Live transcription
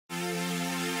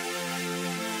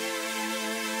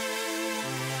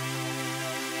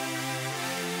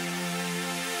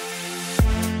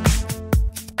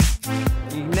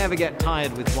never get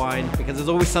tired with wine because there's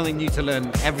always something new to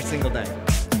learn every single day.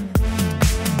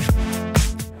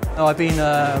 Oh, I've been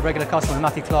a regular customer with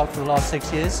Matthew Clark for the last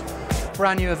 6 years.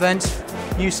 Brand new event,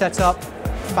 new setup,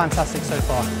 fantastic so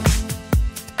far.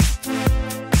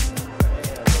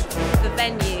 The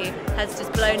venue has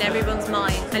just blown everyone's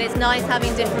mind, and it's nice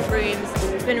having different rooms.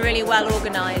 It's been really well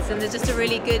organised and there's just a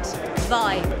really good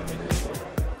vibe.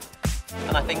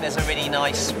 And I think there's a really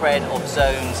nice spread of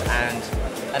zones and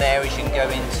areas you can go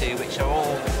into which are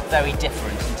all very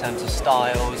different in terms of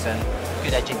styles and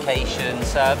good education,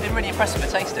 so I've been really impressed with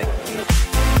the tasting.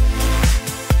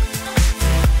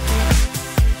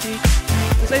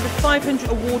 There's over 500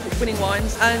 award-winning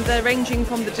wines, and they're ranging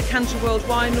from the Decanter World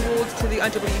Wine Awards to the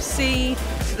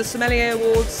IWC to the Sommelier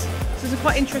Awards. So there's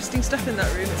quite interesting stuff in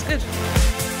that room, it's good.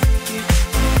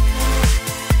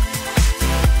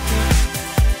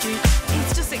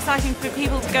 Exciting for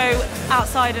people to go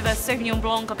outside of a Sauvignon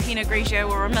Blanc, a Pinot Grigio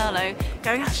or a Merlot,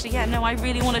 going actually, yeah, no, I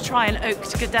really want to try an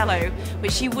oaked Godello,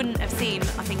 which you wouldn't have seen,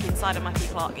 I think, inside of Matthew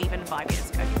Clark even 5 years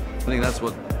ago. I think that's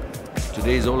what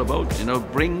today is all about, you know,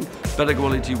 bring better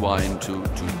quality wine to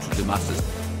the masses.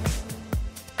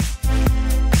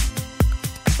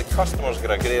 The customer's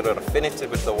got a greater affinity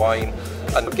with the wine,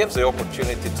 and it gives the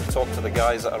opportunity to talk to the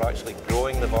guys that are actually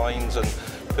growing the vines and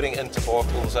putting it into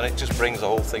bottles, and it just brings the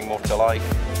whole thing more to life.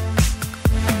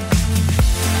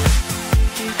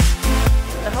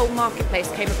 The whole marketplace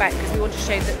came about because we want to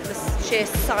show the sheer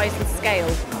size and scale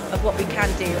of what we can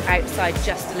do outside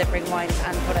just delivering wines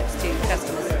and products to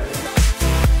customers.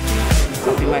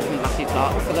 I've been working with Matthew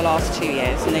Clark for the last 2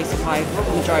 years, and they supply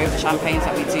the majority of the champagnes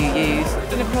that we do use.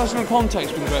 And the personal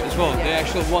contact's been great as well, the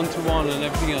actual one-to-one and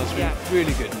everything else,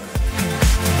 really good.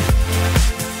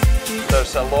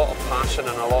 There's a lot of passion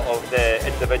and a lot of the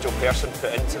individual person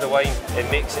put into the wine. It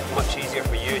makes it much easier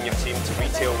for you and your team to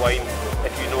retail wine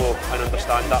if you know and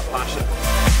understand that passion.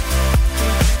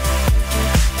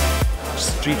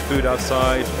 Street food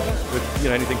outside with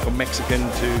anything from Mexican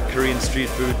to Korean street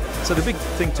food. So the big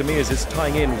thing to me is it's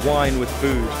tying in wine with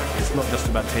food. It's not just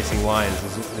about tasting wines.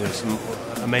 There's some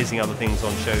amazing other things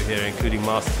on show here, including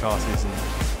masterclasses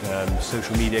and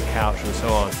social media couch and so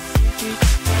on.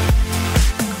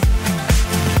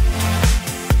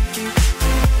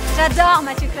 J'adore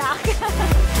Matthew Clark.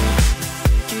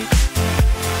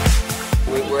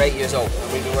 We're 8 years old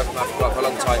and we've been working with Matthew Clark for a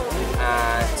long time,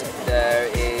 and there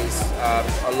is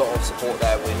a lot of support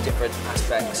there with different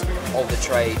aspects of the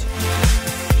trade.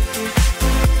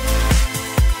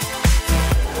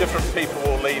 Different people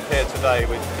will leave here today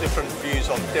with different views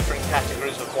on different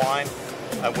categories of wine,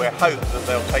 and we're hoping that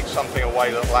they'll take something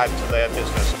away that will add to their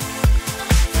business.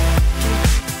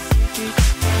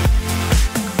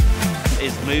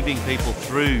 Is moving people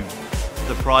through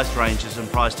the price ranges and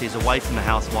price tiers away from the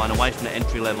house wine, away from the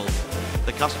entry level.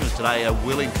 The customers today are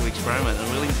willing to experiment and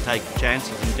willing to take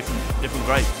chances in different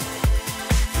grapes.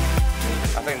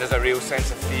 I think there's a real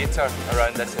sense of theatre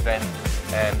around this event,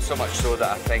 so much so that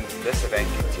I think this event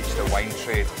can teach the wine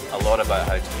trade a lot about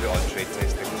how to put on trade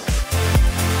tastings.